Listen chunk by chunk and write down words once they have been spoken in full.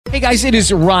Hey guys, it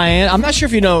is Ryan. I'm not sure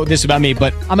if you know this about me,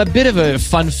 but I'm a bit of a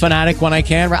fun fanatic when I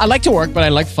can. I like to work, but I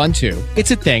like fun too. It's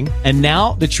a thing. And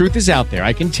now the truth is out there.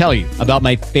 I can tell you about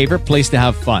my favorite place to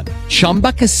have fun.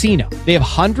 Chumba Casino. They have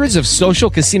hundreds of social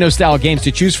casino style games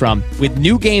to choose from with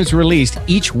new games released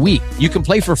each week. You can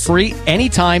play for free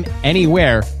anytime,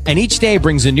 anywhere. And each day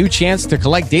brings a new chance to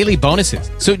collect daily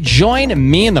bonuses. So join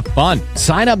me in the fun.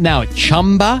 Sign up now at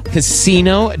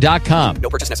ChumbaCasino.com. No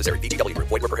purchase necessary. VGW Group.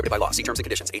 Void where prohibited by law. See terms and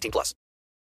conditions. 18 plus.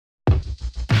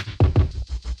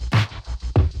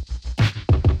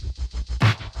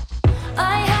 I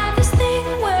have this thing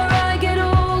where I get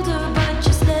older, but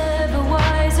just never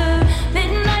wiser.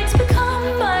 Midnights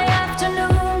become my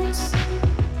afternoons.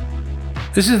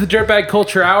 This is the Dirtbag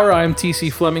Culture Hour. I'm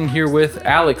TC Fleming here with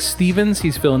Alex Stevens.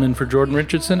 He's filling in for Jordan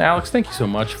Richardson. Alex, thank you so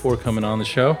much for coming on the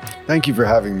show. Thank you for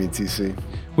having me, TC.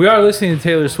 We are listening to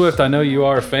Taylor Swift. I know you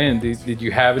are a fan. Did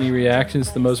you have any reactions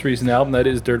to the most recent album? That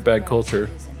is Dirtbag Culture.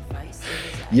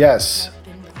 Yes.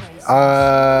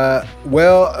 My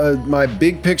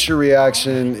big picture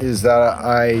reaction is that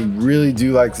I really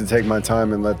do like to take my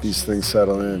time and let these things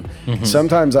settle in. Mm-hmm.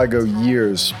 Sometimes I go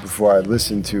years before I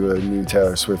listen to a new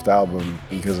Taylor Swift album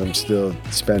because I'm still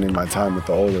spending my time with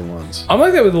the older ones. I'm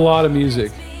like that with a lot of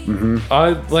music. Mm-hmm.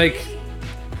 I like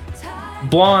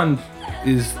Blonde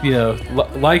is,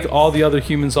 like all the other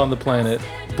humans on the planet,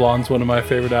 Blonde's one of my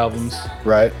favorite albums.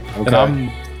 Right. Okay. And I'm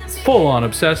full on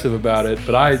obsessive about it,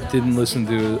 but I didn't listen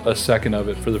to a second of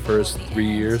it for the first 3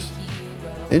 years.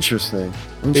 Interesting.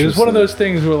 It was one of those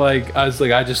things where I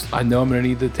know I'm going to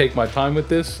need to take my time with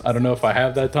this. I don't know if I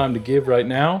have that time to give right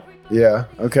now. Yeah.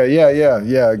 Okay.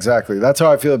 Yeah, exactly. That's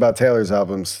how I feel about Taylor's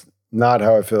albums, not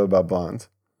how I feel about Blonde.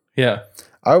 Yeah.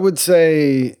 I would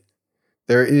say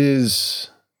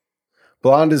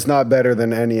Blonde is not better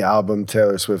than any album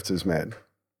Taylor Swift has made,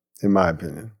 in my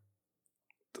opinion.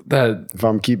 If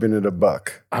I'm keeping it a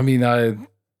buck. I mean, I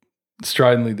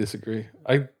stridently disagree.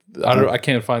 I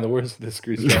can't find the words to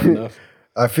disagree strong enough.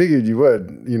 I figured you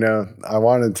would. I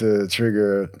wanted to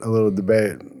trigger a little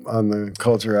debate on the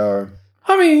Culture Hour.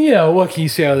 I mean, what can you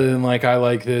say other than I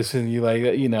like this and you like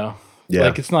that, Yeah.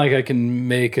 It's not like I can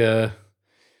make a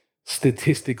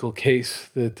statistical case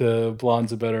that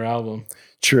Blonde's a better album.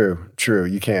 True.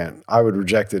 You can't. I would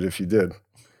reject it if you did.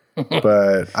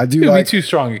 But I do It'd be too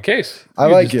strong a case. I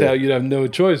like it. You'd have no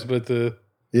choice but to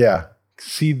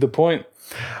cede the point.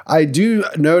 I do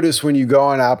notice when you go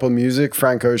on Apple Music,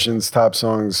 Frank Ocean's top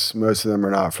songs, most of them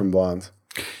are not from Blonde.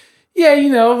 Yeah,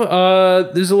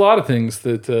 there's a lot of things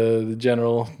that the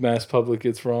general mass public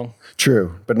gets wrong.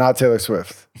 True, but not Taylor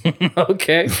Swift.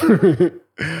 Okay.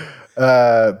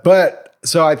 But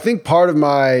so I think part of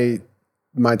my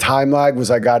time lag was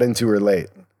I got into her late.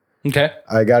 Okay.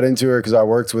 I got into her because I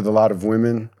worked with a lot of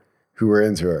women who were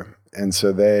into her. And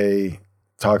so they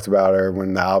talked about her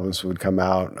when the albums would come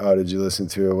out. Oh, did you listen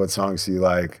to it? What songs do you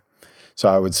like? So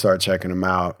I would start checking them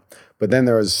out. But then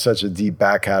there was such a deep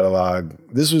back catalog.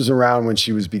 This was around when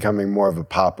she was becoming more of a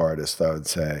pop artist, I would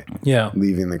say. Yeah.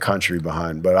 Leaving the country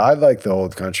behind. But I like the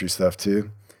old country stuff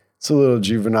too. It's a little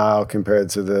juvenile compared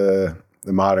to the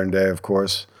modern day, of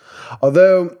course.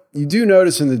 Although you do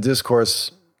notice in the discourse,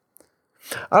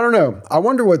 I don't know. I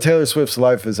wonder what Taylor Swift's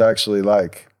life is actually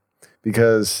like,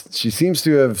 because she seems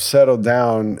to have settled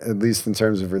down, at least in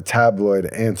terms of her tabloid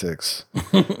antics.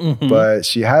 But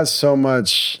she has so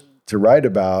much to write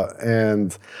about.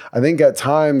 And I think at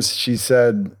times she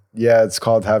said, it's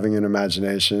called having an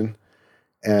imagination.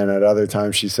 And at other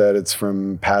times she said it's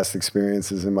from past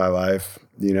experiences in my life,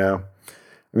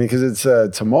 because it's a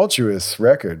tumultuous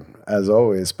record, as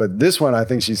always. But this one, I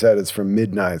think she said it's from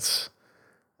midnights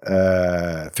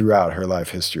throughout her life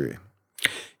history.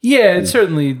 Yeah, it's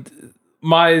certainly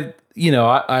I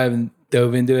haven't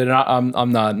dove into it, and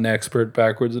I'm not an expert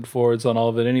backwards and forwards on all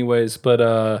of it anyways,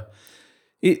 but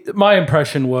my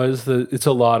impression was that it's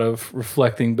a lot of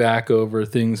reflecting back over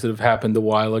things that have happened a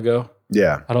while ago.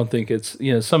 Yeah. I don't think it's,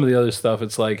 some of the other stuff,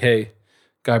 it's like, hey,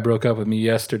 guy broke up with me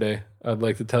yesterday. I'd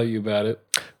like to tell you about it.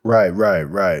 Right.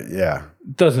 Yeah.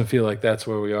 It doesn't feel like that's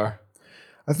where we are.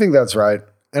 I think that's right.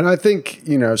 And I think,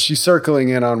 she's circling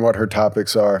in on what her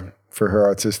topics are for her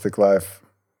artistic life.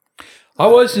 I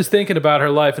was just thinking about her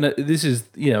life, and this is,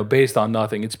 based on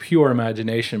nothing. It's pure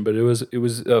imagination, but it was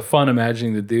fun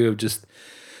imagining the dude of just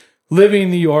living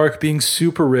in New York, being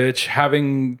super rich,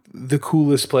 having the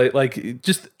coolest place. Like,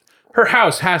 just her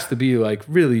house has to be like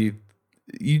really.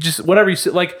 You just whatever you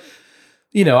see, like,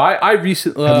 I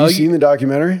recently have you seen the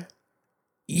documentary?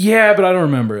 Yeah, but I don't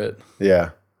remember it.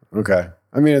 Yeah. Okay.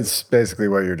 I mean, it's basically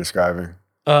what you're describing.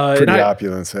 Pretty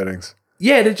opulent settings.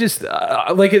 yeah, it just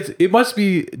like it must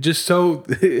be just so.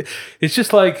 It's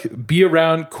just like be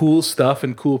around cool stuff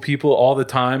and cool people all the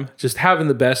time, just having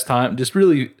the best time, just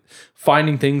really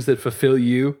finding things that fulfill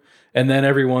you, and then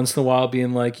every once in a while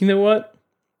being like, you know what,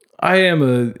 I am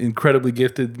an incredibly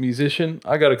gifted musician.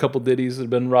 I got a couple ditties that have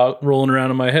been rolling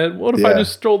around in my head. What if I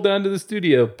just strolled down to the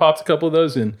studio, popped a couple of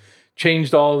those in,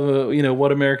 changed all the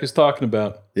what America's talking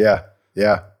about? Yeah,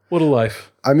 yeah. What a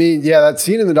life. I mean, yeah, that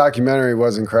scene in the documentary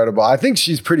was incredible. I think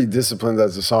she's pretty disciplined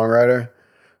as a songwriter,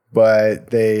 but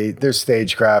they're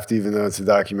stagecraft, even though it's a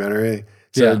documentary.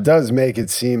 So it does make it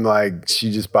seem like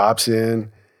she just bops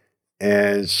in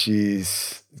and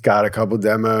she's got a couple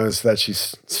demos that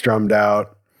she's strummed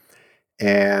out.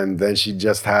 And then she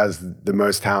just has the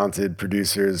most talented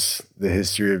producers the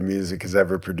history of music has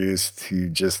ever produced who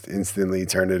just instantly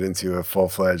turned it into a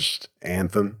full-fledged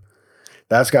anthem.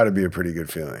 That's got to be a pretty good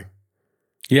feeling.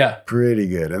 Yeah. Pretty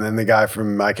good. And then the guy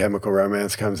from My Chemical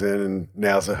Romance comes in and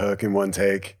nails a hook in one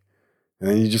take. And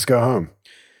then you just go home.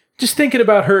 Just thinking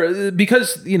about her,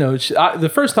 because,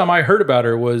 the first time I heard about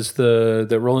her was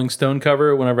the Rolling Stone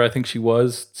cover, whenever I think she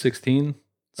was 16.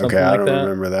 Something okay, I like don't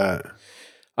remember that.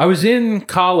 I was in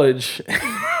college.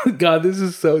 God, this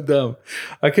is so dumb.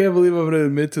 I can't believe I'm going to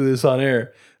admit to this on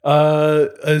air.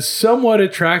 A somewhat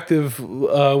attractive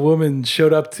woman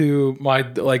showed up to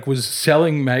was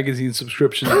selling magazine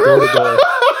subscriptions door to door.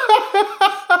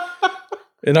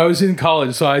 And I was in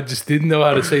college, so I just didn't know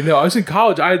how to say no. I was in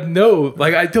college. I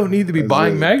don't need to be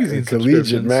buying magazine collegiate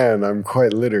subscriptions. Man, I'm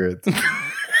quite literate.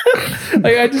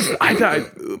 I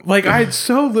had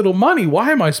so little money.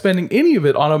 Why am I spending any of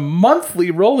it on a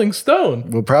monthly Rolling Stone?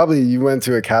 Well, probably you went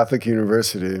to a Catholic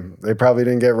university. They probably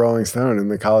didn't get Rolling Stone in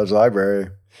the college library.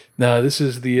 No, this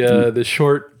is the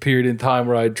short period in time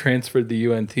where I transferred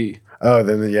to UNT. Oh,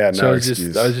 then So I was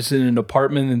excuse. just in an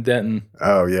apartment in Denton.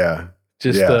 Oh yeah,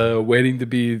 Waiting to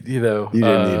be you didn't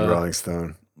need Rolling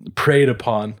Stone. Preyed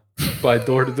upon by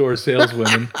door-to-door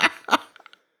saleswomen.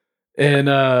 And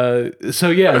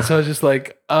so I was just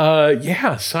like,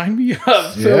 sign me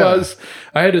up. So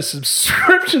I had a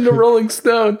subscription to Rolling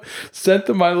Stone sent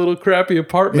to my little crappy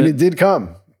apartment. And it did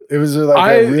come. It was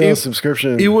a real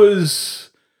subscription. It was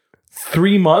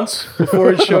 3 months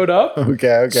before it showed up.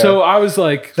 Okay. So I was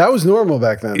like, that was normal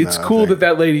back then. It's cool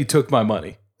that lady took my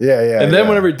money. Yeah. And then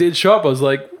whenever it did show up, I was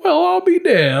like, well, I'll be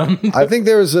damned. I think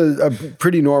there was a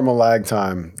pretty normal lag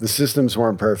time. The systems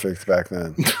weren't perfect back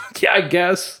then. Yeah, I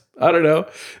guess. I don't know.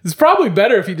 It's probably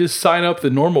better if you just sign up the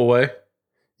normal way.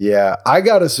 Yeah. I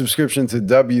got a subscription to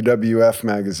WWF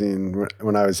magazine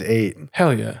when I was 8.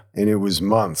 Hell yeah. And it was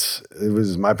months.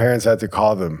 My parents had to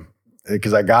call them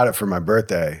because I got it for my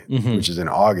birthday, which is in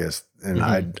August. And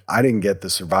I didn't get the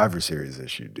Survivor Series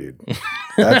issue, dude.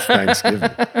 That's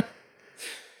Thanksgiving.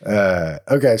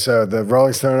 Okay, so the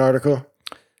Rolling Stone article?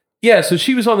 Yeah, so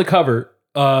she was on the cover.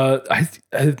 I'm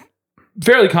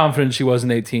fairly confident she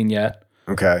wasn't 18 yet.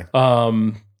 Okay. It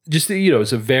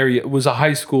was a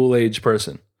high school age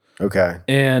person. Okay.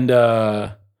 And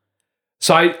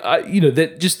so I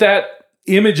that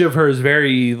image of her is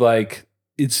very like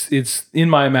it's in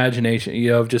my imagination,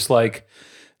 of just like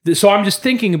so I'm just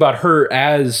thinking about her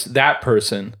as that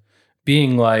person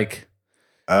being like,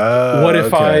 what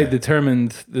if I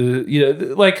determined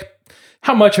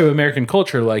how much of American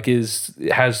culture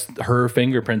has her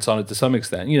fingerprints on it to some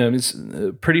extent. It's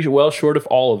pretty well short of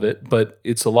all of it, but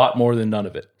it's a lot more than none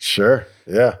of it. Sure.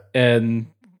 Yeah. And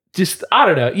just, I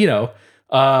don't know,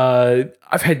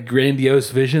 I've had grandiose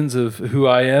visions of who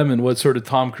I am and what sort of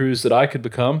Tom Cruise that I could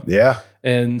become. Yeah.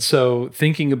 And so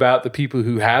thinking about the people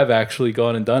who have actually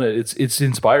gone and done it, it's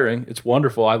inspiring. It's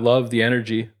wonderful. I love the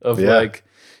energy of just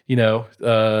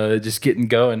getting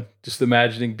going, just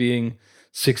imagining being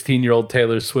 16-year-old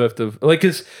Taylor Swift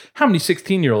because how many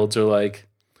 16-year-olds are like,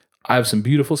 I have some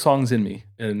beautiful songs in me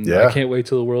and I can't wait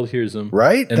till the world hears them.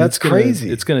 Right? And that's crazy.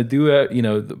 It's going to do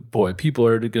it. Boy, people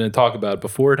are going to talk about it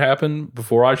before it happened,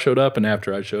 before I showed up and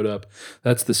after I showed up.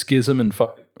 That's the schism in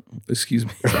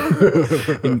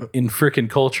frickin'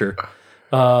 culture.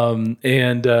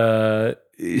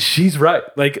 She's right.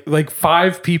 Like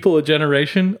 5 people a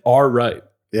generation are right.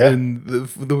 Yeah. And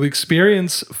the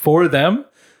experience for them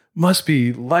must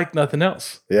be like nothing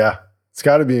else. Yeah. It's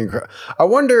got to be incredible. I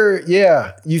wonder,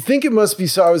 you think it must be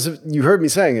so. You heard me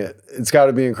saying it. It's got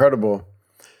to be incredible.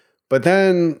 But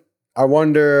then I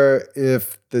wonder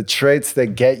if the traits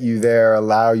that get you there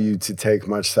allow you to take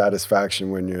much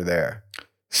satisfaction when you're there.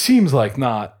 Seems like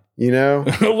not. A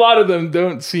lot of them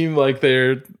don't seem like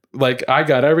they're like, I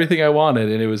got everything I wanted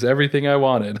and it was everything I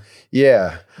wanted.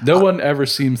 Yeah. No one ever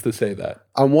seems to say that.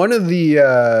 On one of the,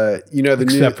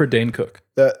 Except for Dane Cook.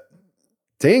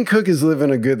 Dane Cook is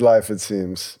living a good life, it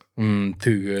seems. Too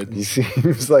good. He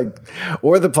seems like,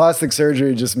 or the plastic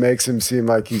surgery just makes him seem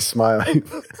like he's smiling.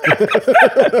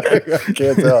 I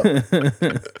can't tell.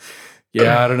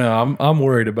 Yeah, I don't know. I'm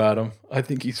worried about him. I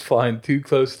think he's flying too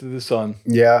close to the sun.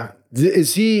 Yeah.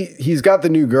 Is he's got the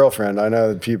new girlfriend. I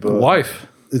know that people. Wife.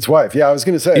 It's wife. Yeah, I was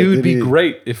going to say. It would be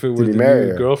great if it were the marry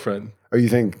new her? girlfriend. Or you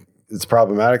think it's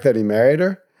problematic that he married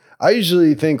her? I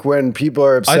usually think when people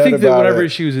are upset I think that about whenever it,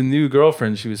 she was a new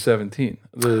girlfriend, she was 17.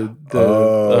 The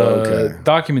okay.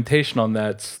 documentation on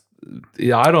that's,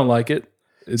 yeah, I don't like it.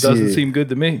 It doesn't seem good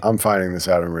to me. I'm finding this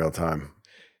out in real time.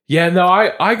 Yeah, no,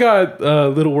 I got a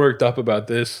little worked up about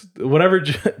this. Whenever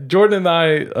Jordan and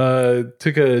I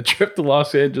took a trip to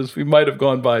Los Angeles, we might have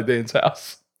gone by Dane's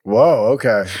house. Whoa,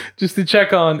 okay. Just to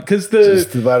check on, because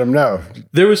Just to let him know.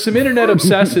 there was some internet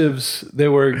obsessives that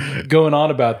were going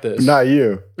on about this. Not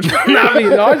you. Not me.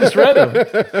 No, I just read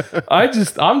them.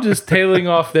 I'm just tailing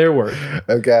off their work.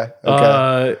 Okay.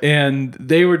 And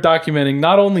they were documenting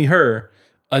not only her,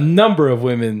 a number of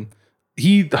women.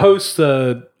 He hosts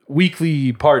a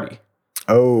weekly party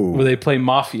where Oh. they play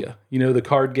Mafia. You know the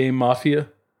card game Mafia?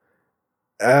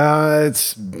 I'll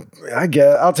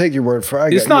take your word for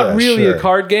it. It's not really sure. a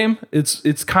card game.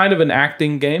 It's kind of an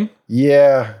acting game.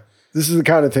 Yeah. This is the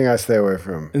kind of thing I stay away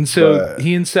from. And so But-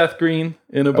 he and Seth Green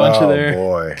and a bunch of their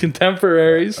boy.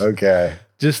 contemporaries Okay.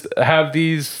 just have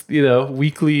these,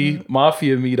 weekly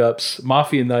Mafia meetups,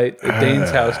 Mafia night at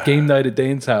Dane's house, game night at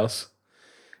Dane's house.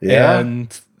 Yeah.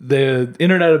 And the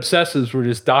internet obsessives were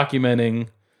just documenting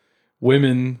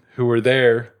women who were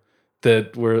there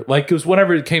that were like, it was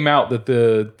whenever it came out that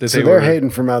so they they're were hating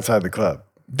from outside the club.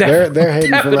 Definitely. They're hating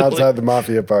from Definitely. outside the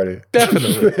mafia party.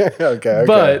 Definitely. Okay.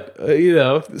 But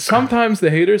sometimes the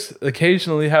haters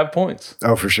occasionally have points.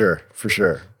 Oh, for sure.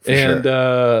 And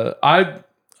I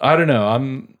don't know.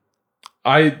 I'm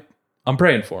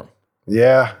praying for him.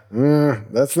 Yeah.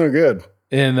 That's no good.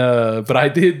 And but I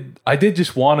did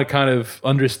just want to kind of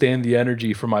understand the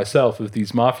energy for myself of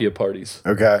these Mafia parties.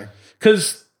 Okay.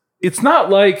 Because it's not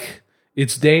like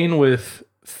it's Dane with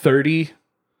 30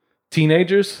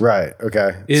 teenagers. Right.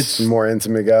 Okay. It's a more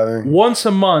intimate gathering. Once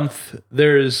a month,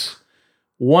 there's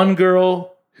one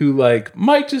girl who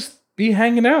might just be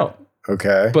hanging out,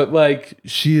 Okay. but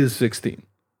she is 16.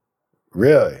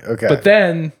 Really? Okay. But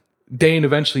then Dane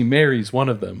eventually marries one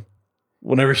of them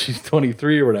whenever she's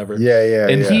 23 or whatever. Yeah.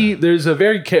 And there's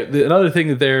another thing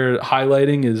that they're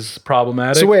highlighting is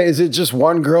problematic. So wait, is it just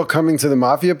one girl coming to the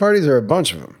mafia parties or a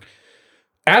bunch of them?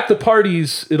 At the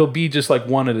parties, it'll be just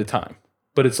one at a time.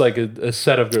 But it's like a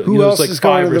set of girls. Who else there's is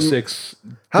going five to or the- six.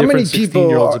 How many different people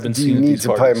 16-year-olds have been do seen you at need these to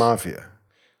play parties. mafia?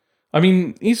 I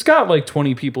mean, he's got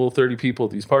 20 people, 30 people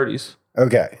at these parties.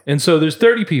 Okay. And so there's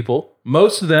 30 people,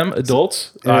 most of them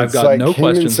adults. And I've it's got no him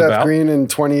questions and Seth about. Green and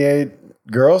 28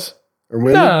 girls or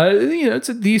women? Nah, it's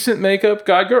a decent makeup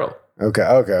guy girl. Okay.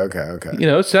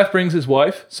 Seth brings his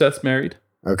wife. Seth's married.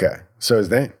 Okay. So is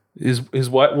Dane. His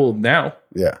wife, well, now,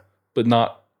 Yeah. but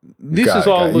not. This Got is it,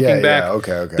 all got it. looking Yeah, back. yeah,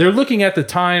 okay. They're looking at the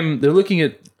time. They're looking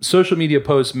at social media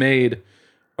posts made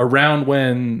around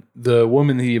when the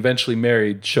woman he eventually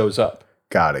married shows up.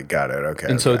 Got it. Okay.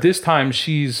 And so at this time,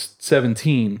 she's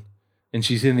 17 and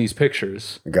she's in these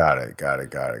pictures. Got it.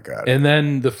 And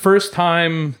then the first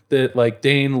time that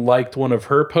Dane liked one of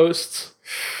her posts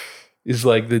is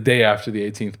the day after the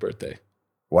 18th birthday,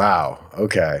 Wow.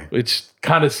 Okay. which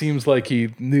kind of seems like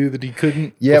he knew that he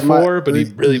couldn't Yeah, before, but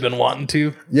he'd really been wanting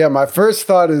to. Yeah, my first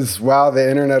thought is, wow, the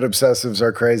internet obsessives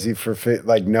are crazy for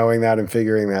knowing that and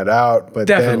figuring that out. But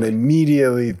Definitely. then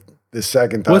immediately the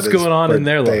second thought What's is, going on but in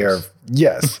their they lives?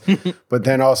 Yes. But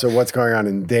then also what's going on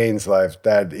in Dane's life.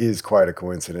 That is quite a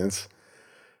coincidence.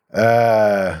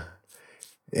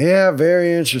 Yeah,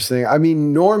 very interesting. I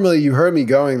mean, normally you heard me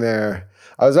going there.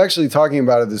 I was actually talking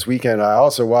about it this weekend. I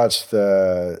also watched,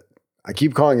 I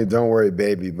keep calling it Don't Worry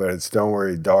Baby, but it's Don't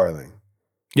Worry Darling,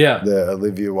 Yeah. the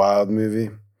Olivia Wilde movie.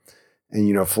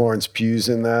 And, Florence Pugh's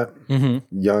in that,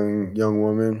 young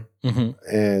woman.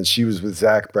 And she was with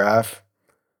Zach Braff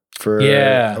for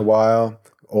a while,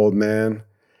 old man.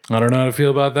 I don't know how to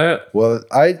feel about that. Well,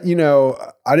 I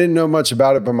didn't know much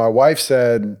about it, but my wife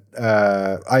said,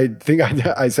 I think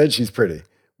I said she's pretty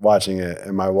watching it.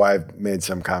 And my wife made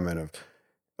some comment of,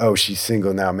 oh, she's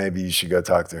single now. Maybe you should go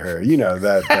talk to her.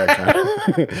 That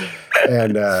kind of.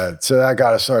 And so that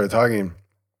got us started talking.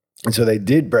 And so they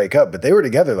did break up, but they were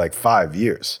together 5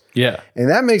 years. Yeah.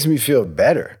 And that makes me feel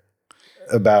better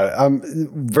about it.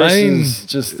 Versus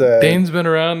just Dane's been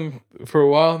around for a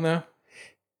while now.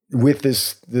 with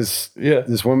this Yeah.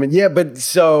 this woman. Yeah, but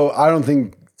so I don't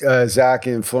think Zach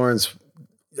and Florence,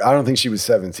 I don't think she was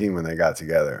 17 when they got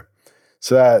together.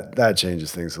 So that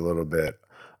changes things a little bit.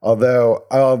 Although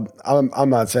I'm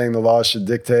not saying the law should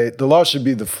dictate. The law should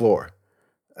be the floor,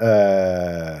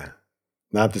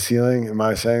 not the ceiling. Am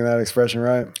I saying that expression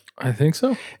right? I think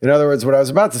so. In other words, what I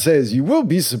was about to say is you will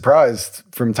be surprised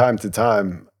from time to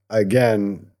time.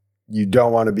 Again, you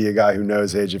don't want to be a guy who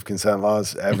knows age of consent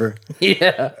laws ever.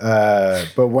 Yeah.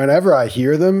 But whenever I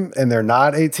hear them and they're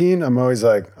not 18, I'm always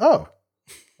like, oh,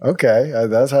 okay,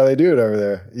 that's how they do it over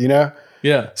there, you know?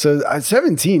 Yeah. So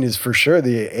 17 is for sure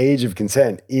the age of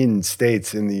consent in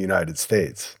states in the United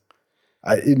States.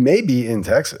 It may be in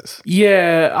Texas.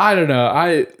 Yeah. I don't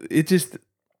know.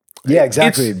 Yeah,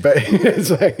 exactly. But it's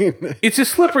like it's a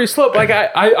slippery slope. Like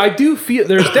I do feel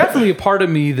there's definitely a part of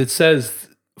me that says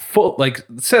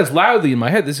says loudly in my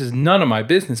head, this is none of my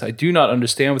business. I do not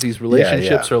understand what these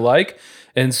relationships are like.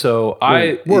 And so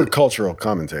we're cultural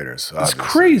commentators. Obviously.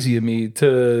 It's crazy of me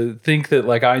to think that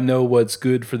like I know what's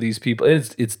good for these people.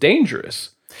 It's dangerous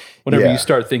whenever you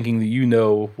start thinking that you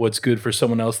know what's good for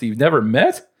someone else that you've never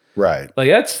met. Right. Like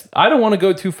I don't want to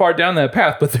go too far down that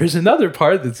path, but there's another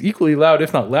part that's equally loud,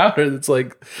 if not louder, that's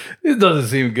like, it doesn't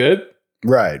seem good.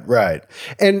 Right.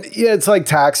 And yeah, it's like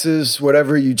taxes,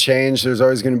 whatever you change, there's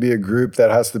always going to be a group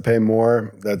that has to pay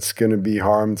more that's going to be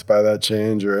harmed by that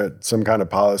change or some kind of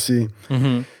policy.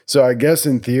 Mm-hmm. So I guess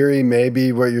in theory,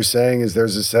 maybe what you're saying is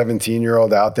there's a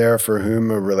 17-year-old out there for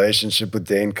whom a relationship with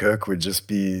Dane Cook would just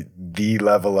be the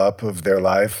level up of their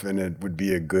life and it would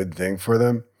be a good thing for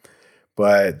them.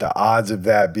 But the odds of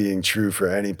that being true for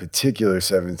any particular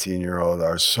 17-year-old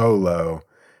are so low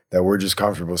that we're just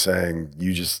comfortable saying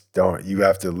you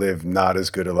have to live not as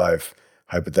good a life,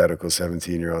 hypothetical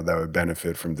 17-year-old that would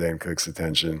benefit from Dane Cook's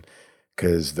attention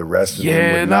because the rest of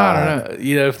them would not. No.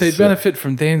 You know, if they benefit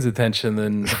from Dane's attention,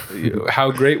 then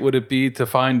how great would it be to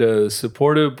find a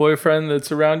supportive boyfriend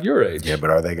that's around your age? Yeah, but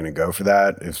are they going to go for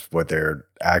that if what they're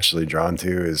actually drawn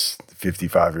to is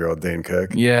 55-year-old Dane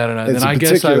Cook? Yeah, I don't know. It's then I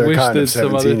guess I wish that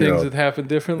some other things had happened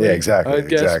differently. Yeah, exactly. I would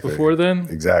guess before then.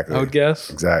 Exactly. I would guess.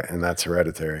 Exactly. And that's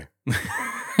hereditary.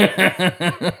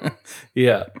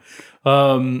 Yeah.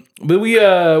 But we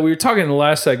were talking in the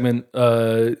last segment,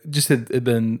 just had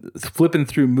been flipping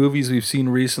through movies we've seen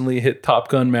recently, hit Top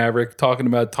Gun Maverick, talking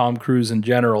about Tom Cruise in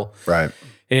general. Right.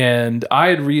 And I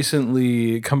had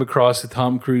recently come across a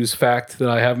Tom Cruise fact that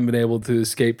I haven't been able to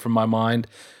escape from my mind.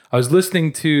 I was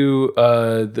listening to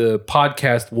the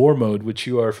podcast War Mode, which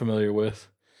you are familiar with.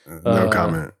 No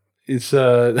comment. It's,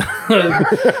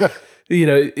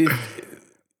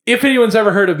 if anyone's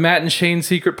ever heard of Matt and Shane's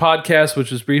Secret Podcast,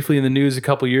 which was briefly in the news a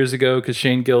couple years ago because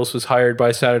Shane Gillis was hired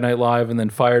by Saturday Night Live and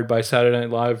then fired by Saturday Night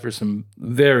Live for some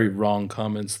very wrong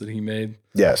comments that he made.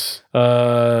 Yes.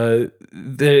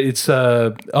 It's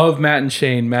of Matt and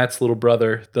Shane. Matt's little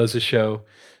brother does a show.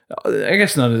 I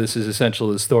guess none of this is essential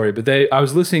to the story, but I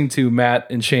was listening to Matt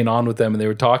and Shane on with them, and they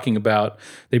were talking about,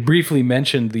 they briefly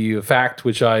mentioned the fact,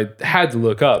 which I had to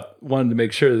look up, wanted to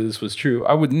make sure that this was true.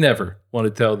 I would never want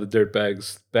to tell the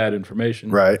dirtbags bad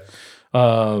information. Right.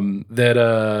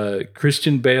 That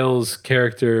Christian Bale's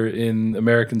character in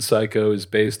American Psycho is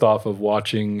based off of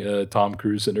watching a Tom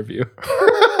Cruise interview.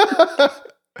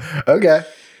 Okay.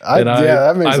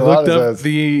 That makes a lot of sense. I looked up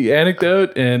the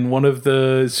anecdote, and one of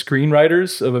the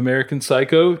screenwriters of American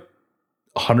Psycho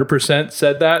 100%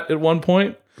 said that at one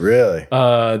point. Really?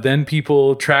 Then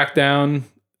people tracked down,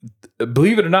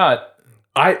 believe it or not,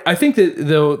 I think that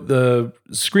the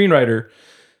screenwriter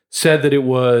said that it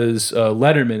was a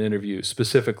Letterman interview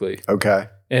specifically. Okay.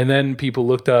 And then people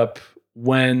looked up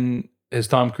when has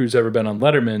Tom Cruise ever been on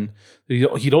Letterman.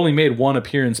 He'd only made one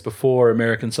appearance before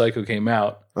American Psycho came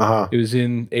out. Uh-huh. It was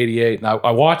in 88. And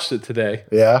I watched it today.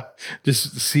 Yeah.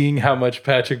 Just seeing how much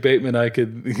Patrick Bateman I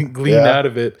could glean out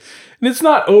of it. And it's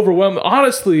not overwhelming.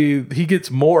 Honestly, he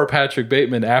gets more Patrick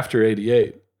Bateman after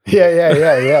 88. Yeah.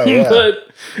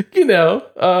 But,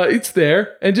 it's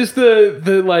there. And just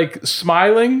the like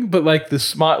smiling, but like the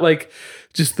smile, like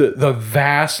just the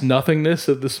vast nothingness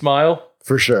of the smile.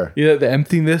 For sure. Yeah, the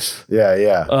emptiness. Yeah.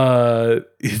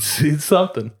 It's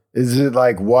something. Is it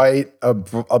like white, a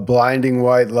blinding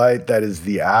white light that is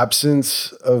the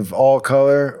absence of all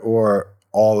color or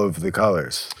all of the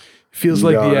colors? Feels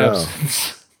like the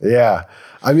absence. Yeah.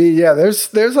 I mean, yeah,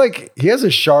 there's like, he has a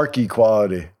Sharky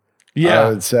quality. Yeah. I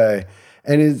would say.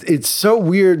 And it's so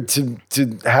weird to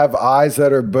have eyes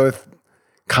that are both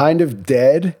kind of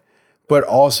dead, but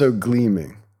also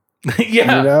gleaming.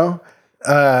 Yeah. You know?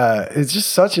 It's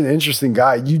just such an interesting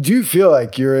guy. You do feel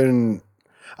like you're in.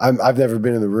 I've never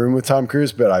been in the room with Tom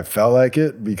Cruise, but I felt like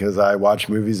it because I watch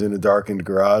movies in a darkened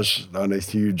garage on a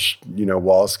huge,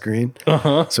 wall screen.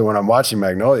 Uh-huh. So when I'm watching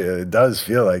Magnolia, it does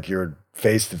feel like you're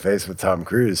face to face with Tom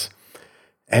Cruise.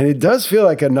 And it does feel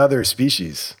like another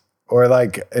species or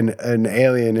like an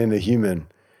alien in a human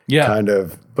kind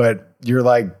of, but you're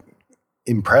like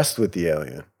impressed with the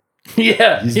alien.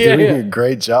 Yeah. He's doing a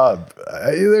great job.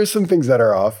 There's some things that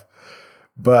are off,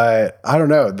 but I don't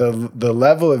know. The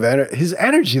level of his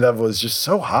energy level is just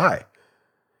so high.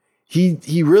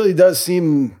 He really does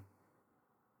seem,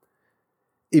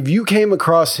 if you came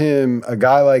across him, a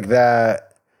guy like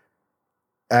that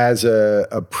as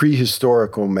a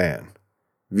prehistorical man,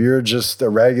 if you're just a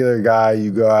regular guy, you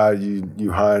go out,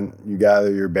 you hunt, you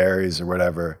gather your berries or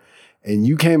whatever, and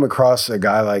you came across a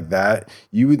guy like that,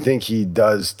 you would think he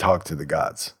does talk to the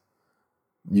gods.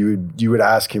 You would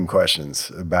ask him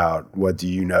questions about, what do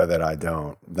you know that I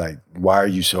don't? Like, why are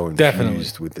you so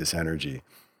infused with this energy?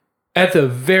 At the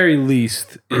very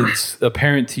least, it's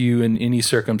apparent to you in any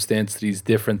circumstance that he's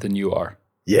different than you are.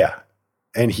 Yeah.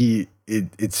 And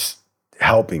it's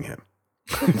helping him.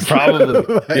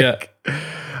 Probably. Yeah.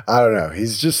 I don't know.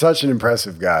 He's just such an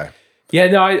impressive guy. Yeah,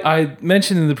 no, I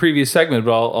mentioned in the previous segment,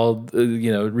 but I'll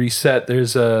reset.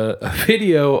 There's a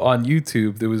video on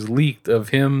YouTube that was leaked of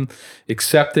him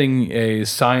accepting a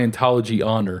Scientology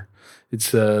honor.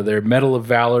 It's their Medal of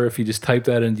Valor. If you just type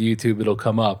that into YouTube, it'll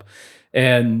come up.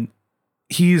 And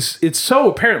it's so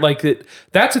apparent, like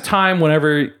that's a time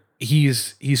whenever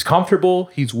he's comfortable,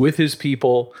 he's with his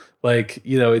people. Like,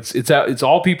 it's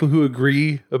all people who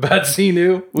agree about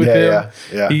Xenu with him.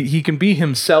 Yeah. He can be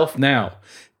himself now.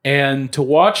 And to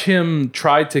watch him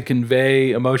try to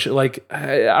convey emotion, like,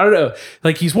 I don't know,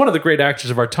 like he's one of the great actors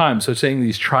of our time. So saying that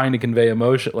he's trying to convey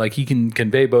emotion, like he can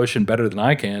convey emotion better than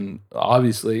I can,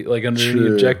 obviously, like under any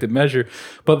objective measure.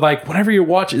 But like whenever you're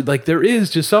watching, like there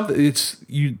is just something,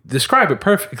 you describe it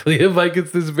perfectly. Like it's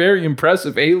this very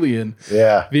impressive alien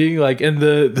being like, and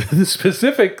the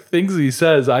specific things he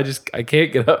says, I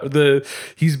can't get up.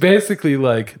 He's basically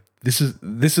like, This is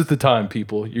the time,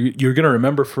 people. You're gonna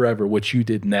remember forever what you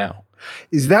did now.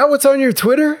 Is that what's on your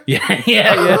Twitter? Yeah.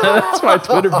 That's my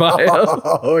Twitter bio.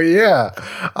 Oh yeah,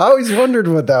 I always wondered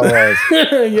what that was.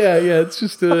 yeah. It's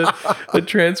just a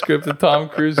transcript of Tom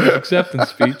Cruise's acceptance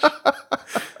speech.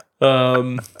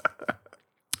 But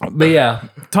yeah,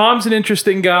 Tom's an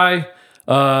interesting guy.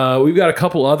 We've got a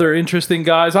couple other interesting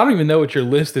guys. I don't even know what your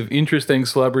list of interesting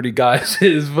celebrity guys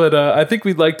is, but I think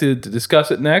we'd like to discuss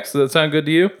it next. Does that sound good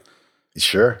to you?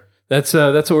 Sure. That's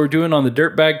what we're doing on the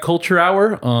Dirtbag Culture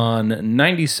Hour on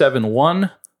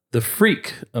 97.1 The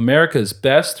Freak, America's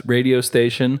best radio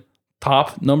station,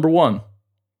 top number 1.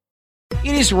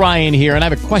 It is Ryan here, and I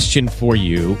have a question for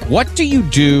you. What do you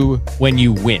do when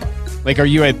you win? Like, are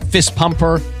you a fist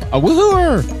pumper, a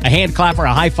woohooer, a hand clapper,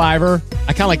 a high fiver?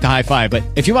 I kind of like the high five, but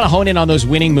if you want to hone in on those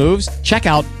winning moves, check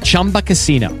out Chumba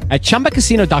Casino. At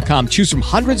ChumbaCasino.com, choose from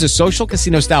hundreds of social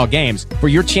casino style games for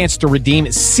your chance to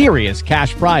redeem serious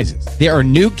cash prizes. There are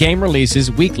new game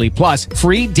releases weekly, plus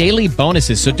free daily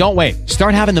bonuses. So don't wait.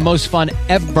 Start having the most fun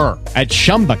ever at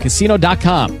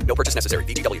ChumbaCasino.com. No purchase necessary.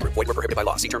 VGW Group. Void where prohibited by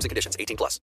law. See terms and conditions. 18+.